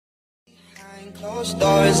Closed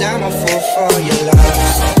doors, I'm a fool for your love.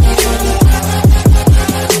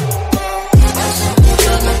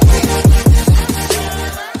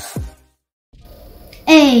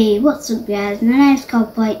 Hey, what's up guys? My name's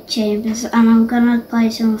Blake Chambers and I'm gonna play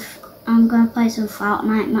some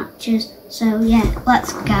Fortnite matches. So yeah,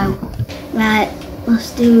 let's go. Right,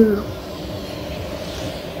 let's do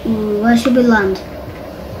where should we land?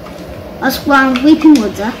 Let's go on Weeping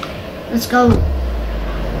Woods, Let's go.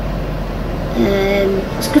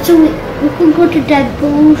 Let's go to we can go to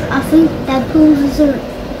Deadpool's. I think Deadpool's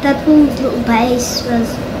little base is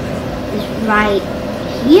right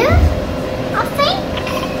here, I think.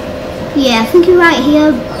 Yeah, I think you're right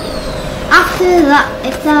here. After that,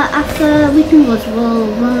 after Weeping Woods, we'll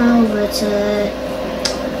run over to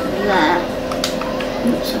there.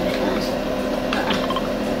 Oops, sorry guys.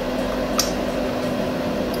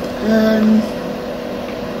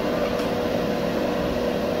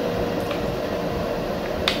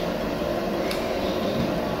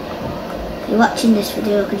 If you're watching this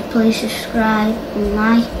video, could you please subscribe and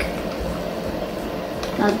like?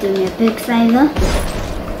 That'll do me a big favour.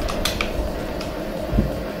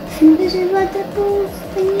 I think this is where the ball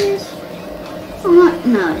thing is. Oh,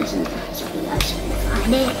 no, it isn't. Sorry guys, I couldn't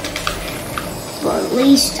find it. But at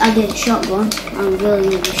least I did a shotgun. I'm really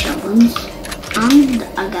good with shotguns. And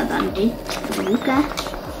I got bandaged. Okay.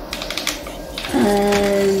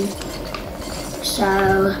 So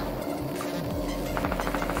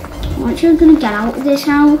I'm actually gonna get out of this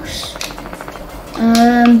house.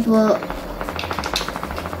 But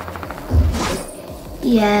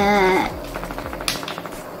yeah.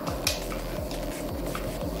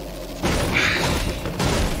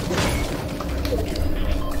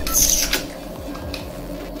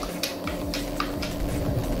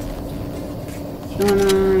 No.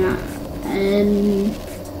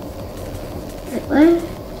 Where?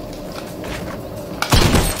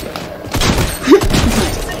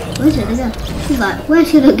 Where should I go? He's like, where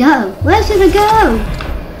should I go? Where should I go?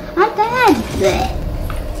 I'm dead. Blech.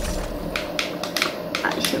 I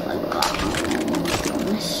should like go out on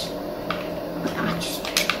this. But I just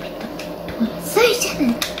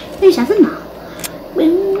 37 now.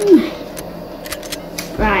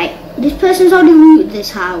 Right, this person's already looted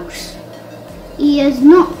this house. He has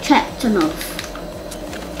not checked enough.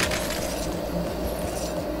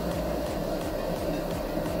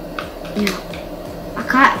 No, I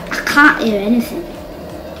can't hear anything.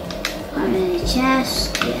 I'm in the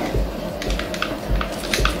chest. Yeah.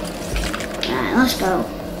 Right, let's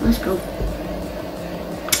go.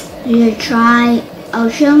 You try. I'll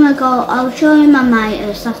show him my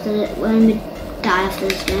Midas after when we die after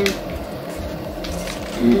this game.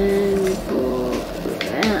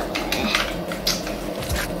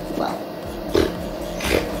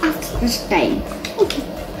 This game. Okay.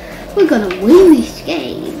 We're gonna win this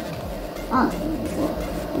game. Oh,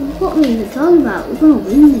 what are we even talking about? We're gonna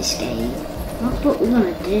win this game. That's what we're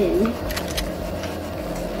gonna do.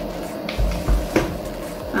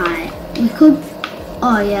 Right, we could.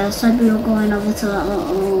 Oh yeah, I said we were going over to that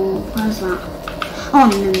little. Where's that? Oh,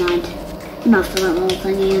 never mind. Not for that little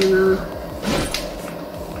thingy anymore.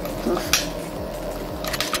 Tough.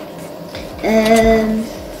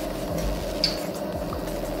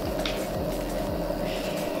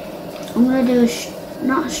 I'm gonna do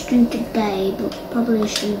not a stream today, but probably a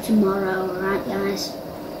stream tomorrow, alright guys?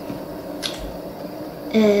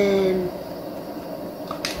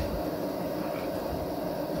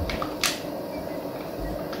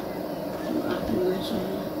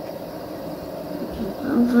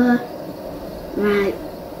 Over. Right.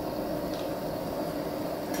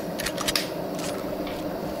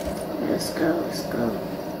 Let's go.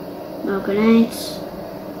 No grenades.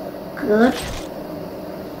 Good.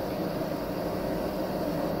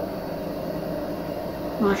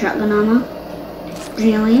 More shotgun ammo.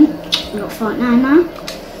 Brilliant. We got Fortnite now.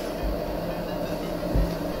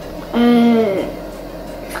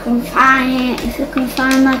 If you can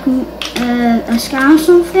find like a scar or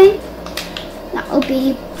something, that'll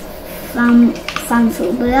be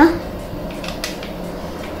fanful.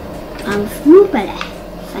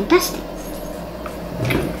 Fantastic.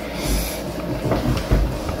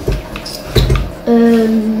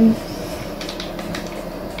 In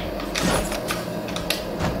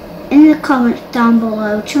the comments down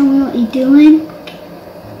below, tell me what you're doing.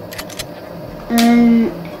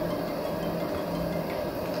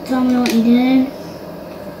 Tell me what you're doing.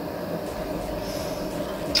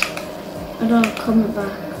 I don't comment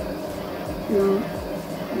back. No,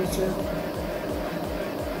 me too.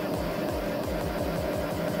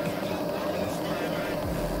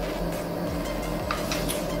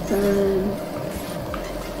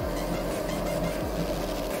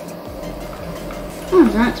 Oh,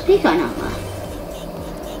 there's an XP going out there.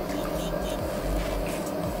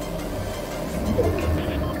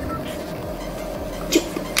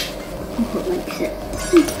 What makes it?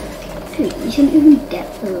 Dude, you shouldn't even get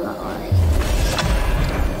through that way.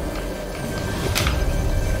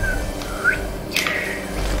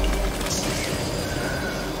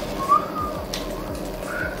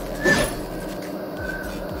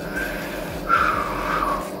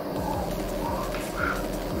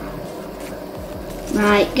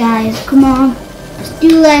 Right, guys, come on. Let's do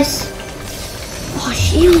this. Oh,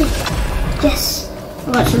 shield. Yes.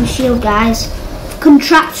 I got some shield, guys. Can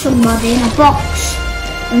trap somebody in a box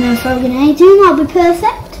and then throw grenades in. That'll be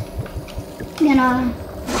perfect. You know,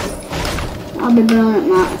 that'll be brilliant,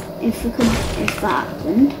 Matt. If that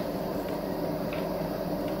happened.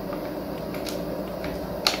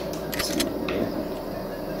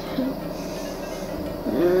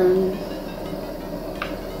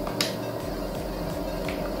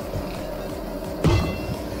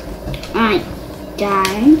 Right,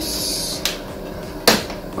 guys,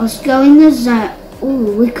 let's go in the zone.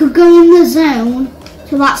 Ooh, we could go in the zone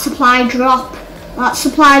to that supply drop. That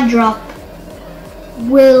supply drop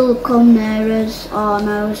will come near us. Oh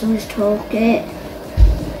no, somebody's took it.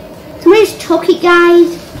 Somebody's took it,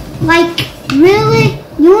 guys. Like, really?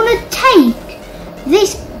 You want to take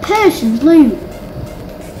this person's loot?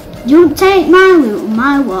 You don't take my loot on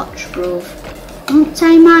my watch, bro. Don't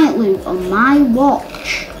take my loot on my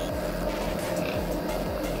watch.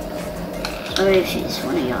 Sorry if it's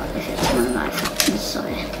one of my factions,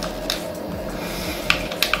 sorry.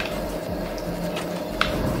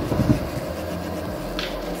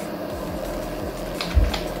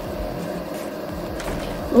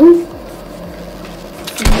 Oh,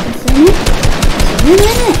 is it?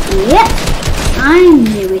 Yep, I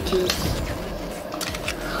knew it is.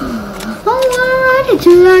 I'm ready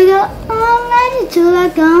to let go. I'm ready to let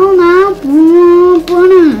go now.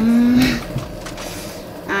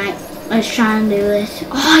 Alright, let's try and do this.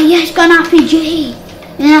 Oh yes, got an RPG.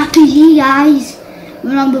 An RPG, guys.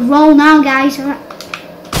 We're on the roll now, guys.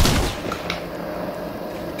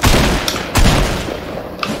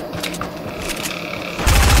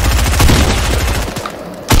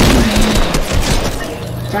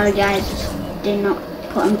 Sorry guys, did not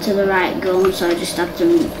put them to the right gun, so I just have to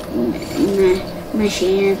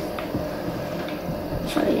machine.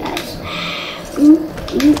 Sorry guys.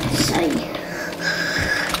 Say.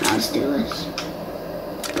 Let's do this.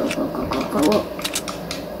 Go.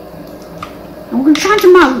 I'm gonna try and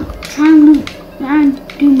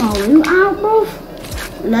do my loot out, bro.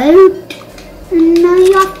 Load. And now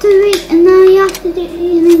you have to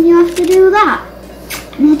do that.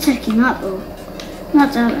 I'm not taking that, bro.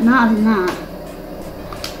 Not having that.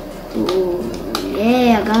 Oh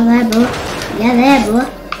yeah, I got that, bro.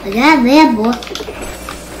 I got there, bro.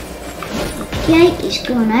 Okay, it's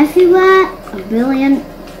going everywhere. Brilliant.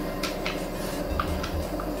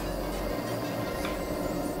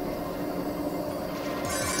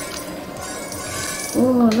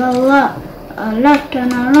 Oh, a lot.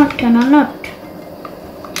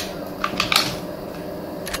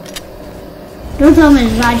 Don't tell me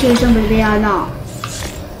there's actually somebody behind that.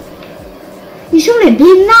 You should have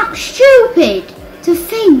been that stupid to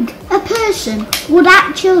think a person would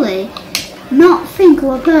actually not think of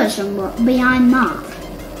a person behind that.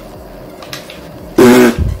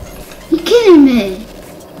 You're kidding me?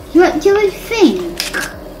 You actually think?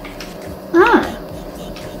 Oh.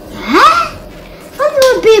 Huh? I thought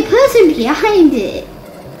there would be a person behind it.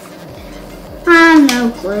 I have no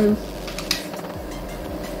clue.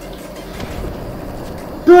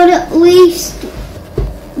 But at least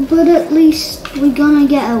we're gonna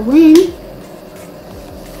get a win.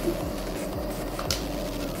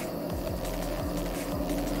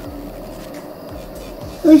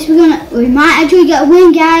 At least we might actually get a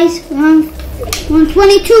win, guys. We're on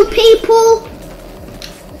 22 people.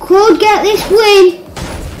 Could get this win.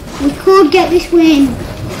 We could get this win.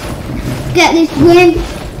 That'd be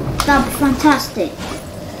fantastic.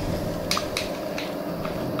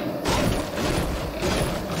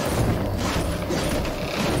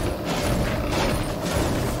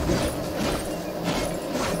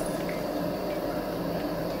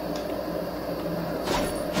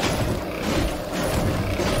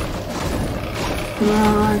 Come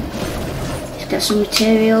on, let's get some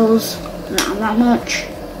materials. Don't have that much.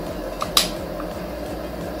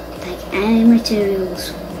 Take any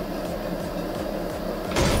materials.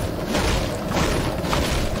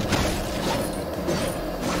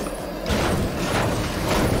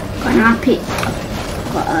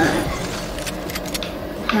 Got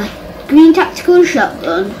a green tactical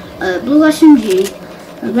shotgun, a blue SMG,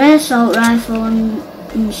 a red assault rifle, and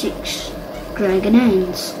and 6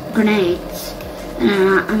 grenades, and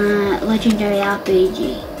a legendary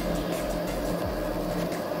RPG.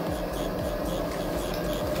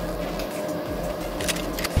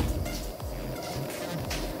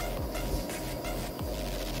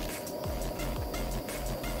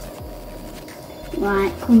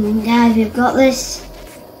 Right, come on guys, we've got this.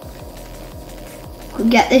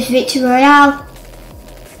 Could get this Victory Royale.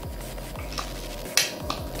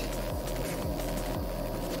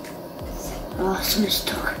 Oh, something's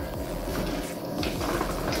stuck.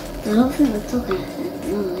 I don't think we're stuck anything.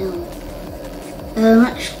 No.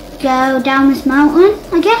 Let's go down this mountain,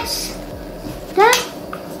 I guess. There?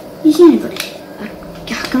 You see anybody?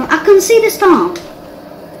 I can see the storm.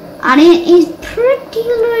 And it is pretty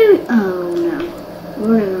low. Oh no.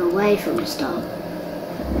 We're away from the storm.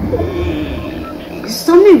 Is the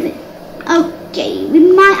storm moving? Okay, we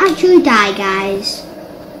might actually die, guys.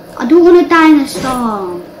 I don't want to die in a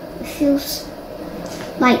storm. It feels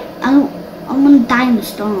like I want to die in the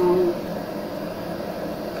storm.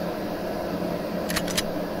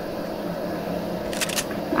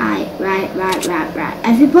 Right.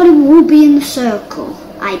 Everybody will be in the circle,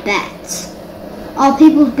 I bet. All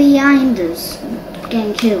people behind us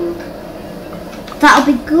getting killed. That'll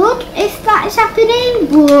be good if that is happening,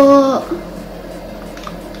 but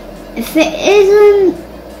if it isn't,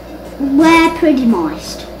 we're pretty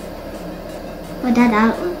moist. We're dead,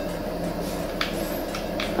 aren't we?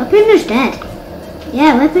 We're pretty much dead.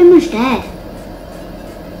 Yeah, we're pretty much dead.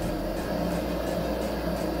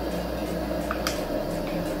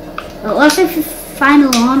 But let's see if we find a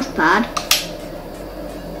launch pad.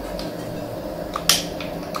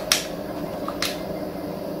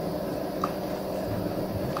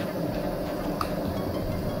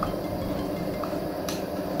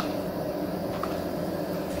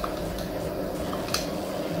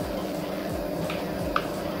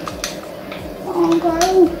 Oh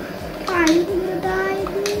go! I'm gonna die.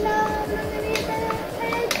 No, I'm gonna die.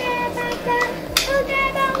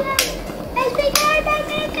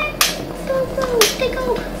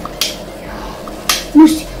 Go.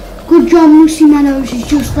 Good job, Musty Meadows is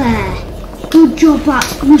just there. Good job,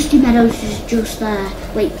 Musty Meadows is just there.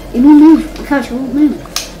 Wait, it won't move. The couch won't move.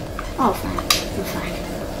 Oh, fine. We're fine.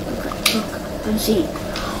 Look, I'm seeing.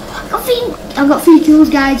 I've got 3 kills,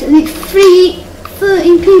 guys, and it's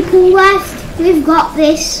 13 people left. We've got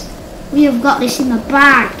this. We have got this in the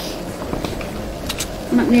bag.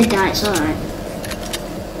 I'm not gonna die, it's alright.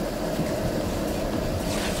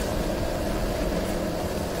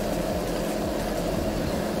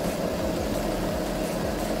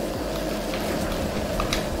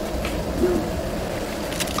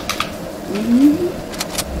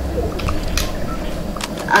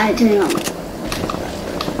 I do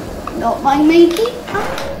not mind making. I'm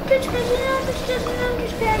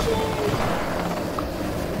just crashing.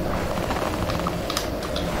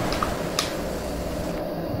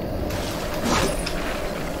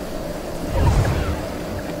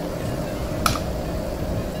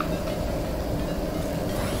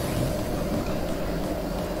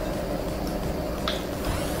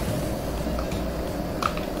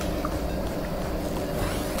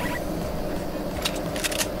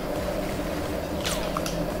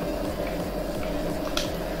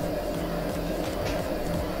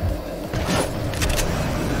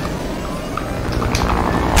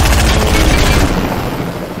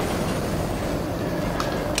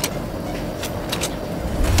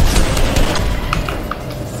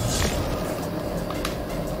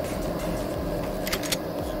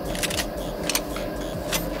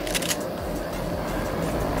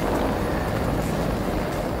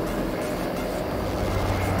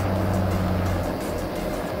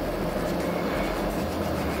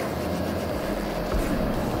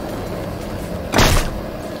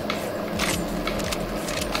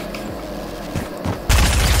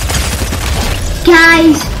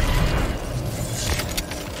 Guys,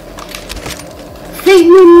 I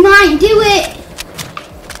think we might do it.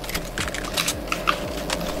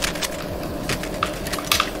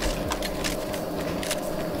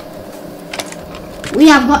 We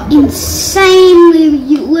have got insanely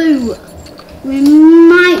loot. We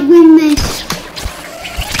might win this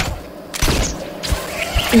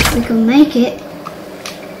if we can make it.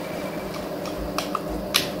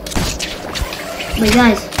 Wait,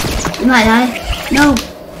 guys, we might die. No.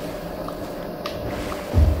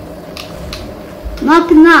 Not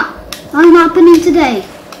happening that. Not happening today.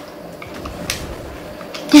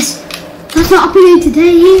 Yes. That's not happening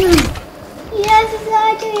today either. Yes, it's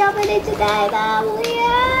actually happening today, man.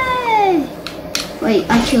 Yay. Wait,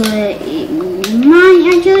 actually, it might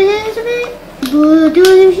actually hurt a bit. But do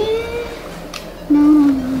it. It's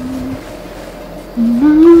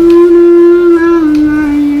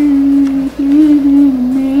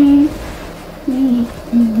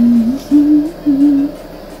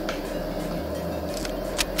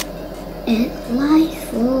life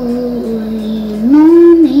fully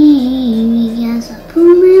morning, yes, I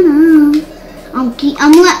pull it on.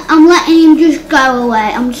 I'm letting him just go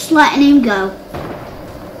away. I'm just letting him go.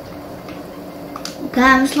 Okay,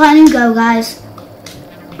 I'm just letting him go, guys.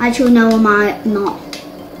 Actually, no, I might not.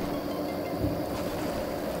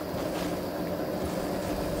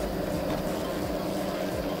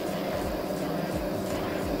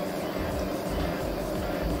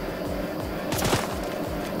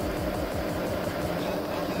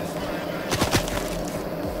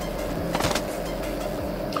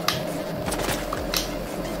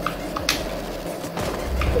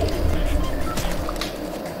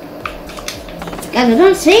 Guys, I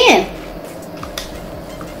don't see him.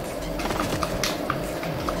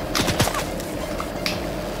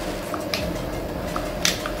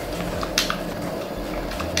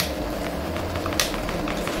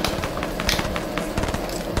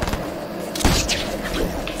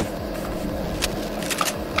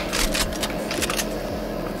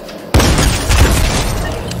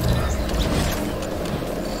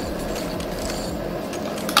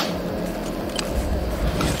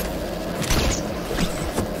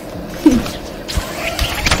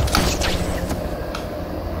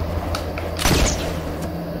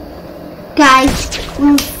 Guys,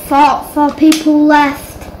 we've fought 4 people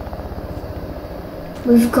left.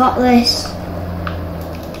 We've got this.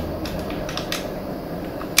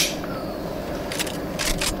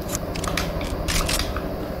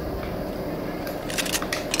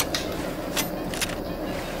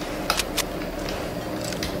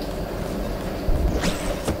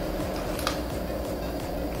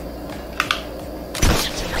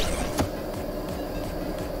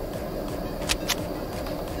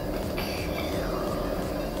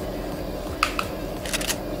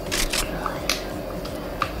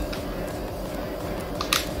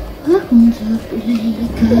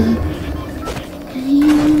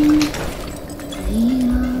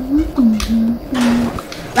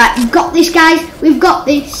 Right, we've got this, guys. We've got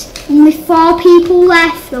this. Only 4 people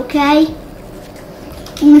left, okay?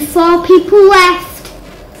 Only 4 people left.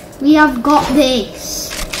 We have got this.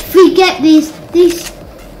 If we get this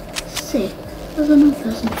sick. There's another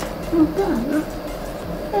person. Oh, God.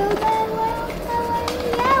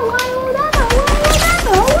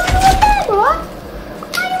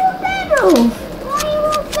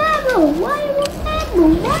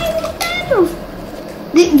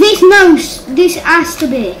 This has to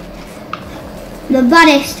be the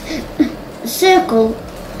baddest circle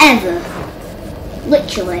ever.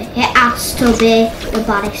 Literally, it has to be the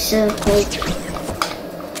baddest circle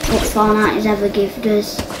what Fortnite has ever given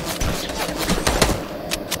us.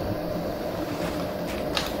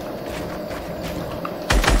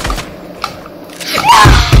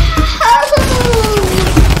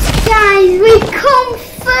 Guys, we come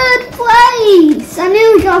 3rd place. I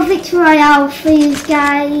knew we got a Victory Royale for these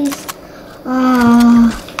guys. Oh,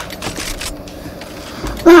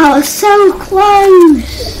 that was so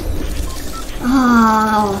close.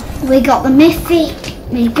 Oh, we got the mythic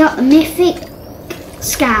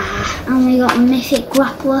Scar, and we got the mythic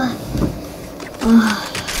grappler. Oh,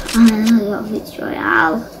 and we got Victory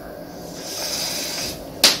Royale.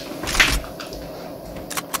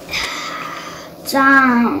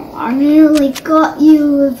 Damn, I nearly got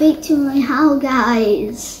you a Victory Royale,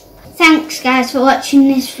 guys. Thanks, guys, for watching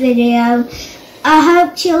this video. I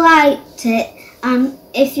hope you liked it, and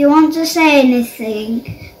if you want to say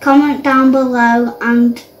anything, comment down below.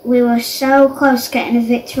 And we were so close to getting a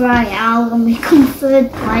Victory Royale, and we come 3rd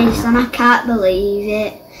place, and I can't believe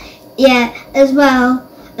it. Yeah, as well,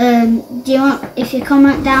 if you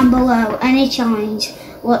comment down below any challenge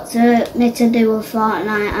what me to do with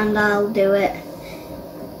Fortnite, and I'll do it.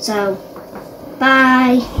 So,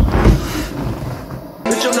 bye.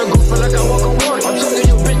 Bitch, I'm the goat, feel like I walk on water. I'm talking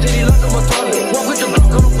your bitch, that he like I'm a toilet. Walk with the block,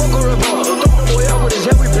 I'm a fucker, boy out with his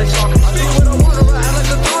every place talking. I be with a water,